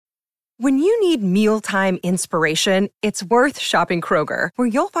When you need mealtime inspiration, it's worth shopping Kroger, where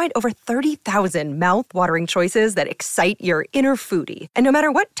you'll find over 30,000 mouth-watering choices that excite your inner foodie. And no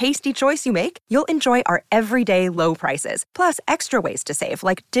matter what tasty choice you make, you'll enjoy our everyday low prices, plus extra ways to save,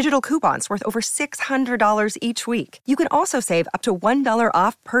 like digital coupons worth over $600 each week. You can also save up to $1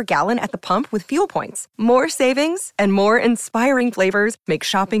 off per gallon at the pump with fuel points. More savings and more inspiring flavors make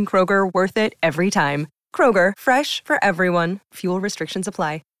shopping Kroger worth it every time. Kroger, fresh for everyone. Fuel restrictions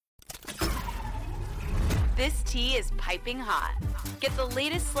apply. This tea is piping hot. Get the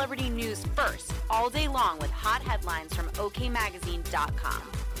latest celebrity news first all day long with hot headlines from okmagazine.com.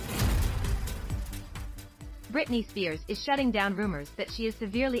 Britney Spears is shutting down rumors that she is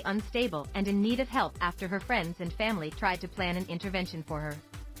severely unstable and in need of help after her friends and family tried to plan an intervention for her.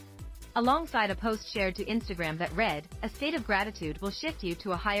 Alongside a post shared to Instagram that read, "A state of gratitude will shift you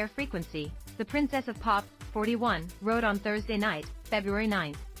to a higher frequency," the Princess of Pop, 41, wrote on Thursday night, February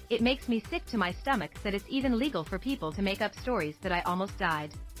 9th. "It makes me sick to my stomach that it's even legal for people to make up stories that I almost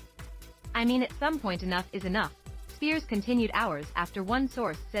died. I mean, at some point enough is enough." Spears continued hours after one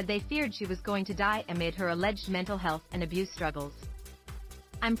source said they feared she was going to die amid her alleged mental health and abuse struggles.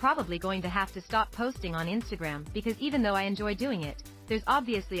 "I'm probably going to have to stop posting on Instagram because even though I enjoy doing it, there's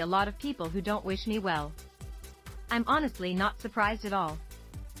obviously a lot of people who don't wish me well. I'm honestly not surprised at all.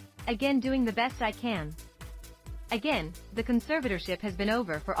 Again, doing the best I can. Again, the conservatorship has been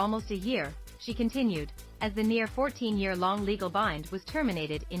over for almost a year," she continued, as the near 14-year-long legal bind was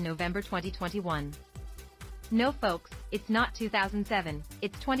terminated in November 2021. "No folks, it's not 2007,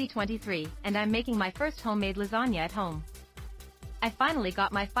 it's 2023, and I'm making my first homemade lasagna at home. I finally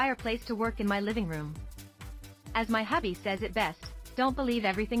got my fireplace to work in my living room. As my hubby says it best, don't believe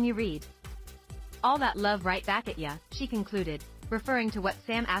everything you read. All that love right back at ya," she concluded, referring to what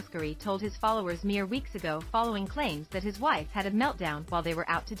Sam Asghari told his followers mere weeks ago following claims that his wife had a meltdown while they were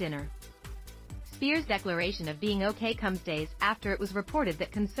out to dinner. Spears' declaration of being okay comes days after it was reported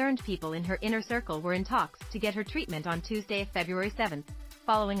that concerned people in her inner circle were in talks to get her treatment on Tuesday, February 7th,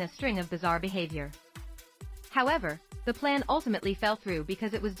 following a string of bizarre behavior. However, the plan ultimately fell through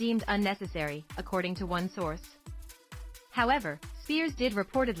because it was deemed unnecessary, according to one source. However, Spears did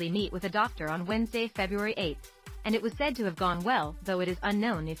reportedly meet with a doctor on Wednesday, February 8th, and it was said to have gone well, though it is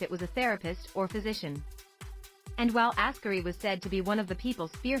unknown if it was a therapist or physician. And while Asghari was said to be one of the people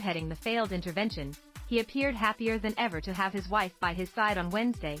spearheading the failed intervention, he appeared happier than ever to have his wife by his side on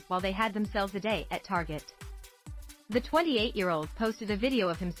Wednesday while they had themselves a day at Target. The 28-year-old posted a video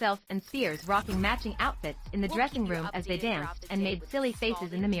of himself and Spears rocking matching outfits in the dressing room as they danced and made silly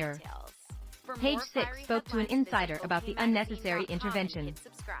faces in the mirror. Page 6 spoke to an insider about the unnecessary intervention.